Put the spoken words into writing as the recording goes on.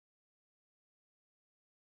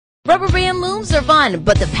Rubber band looms are fun,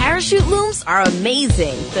 but the parachute looms are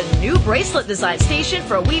amazing. The new bracelet design station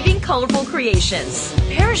for weaving colorful creations.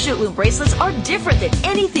 Parachute loom bracelets are different than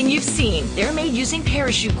anything you've seen. They're made using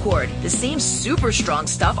parachute cord, the same super strong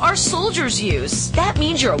stuff our soldiers use. That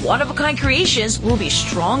means your one-of-a-kind creations will be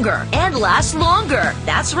stronger and last longer.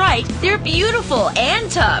 That's right, they're beautiful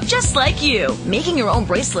and tough, just like you. Making your own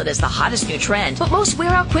bracelet is the hottest new trend, but most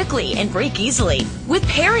wear out quickly and break easily. With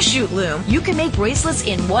Parachute Loom, you can make bracelets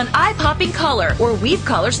in one eye-popping color or weave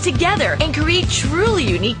colors together and create truly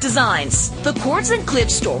unique designs. The cords and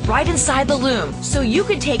clips store right inside the loom, so you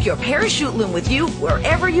can take your parachute loom with you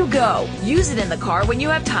wherever you go. Use it in the car when you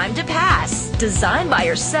have time to pass. Design by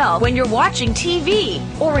yourself when you're watching TV,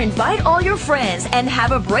 or invite all your friends and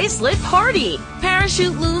have a bracelet party.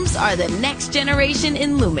 Parachute looms are the next generation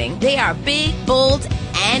in looming. They are big, bold,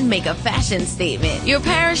 and make a fashion statement. Your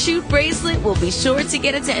parachute bracelet will be sure to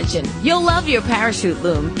get attention. You'll love your parachute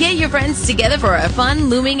loom. Get your friends together for a fun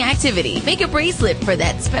looming activity. Make a bracelet for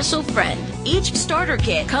that special friend. Each starter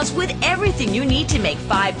kit comes with everything you need to make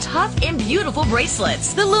 5 tough and beautiful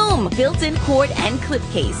bracelets. The loom, built-in cord and clip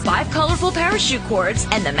case, 5 colorful parachute cords,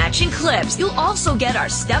 and the matching clips. You'll also get our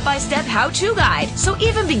step-by-step how-to guide, so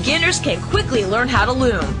even beginners can quickly learn how to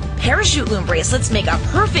loom. Parachute loom bracelets make a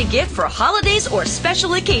perfect gift for holidays or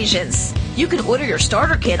special occasions. You can order your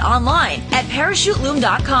starter kit online at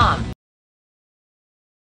parachuteloom.com.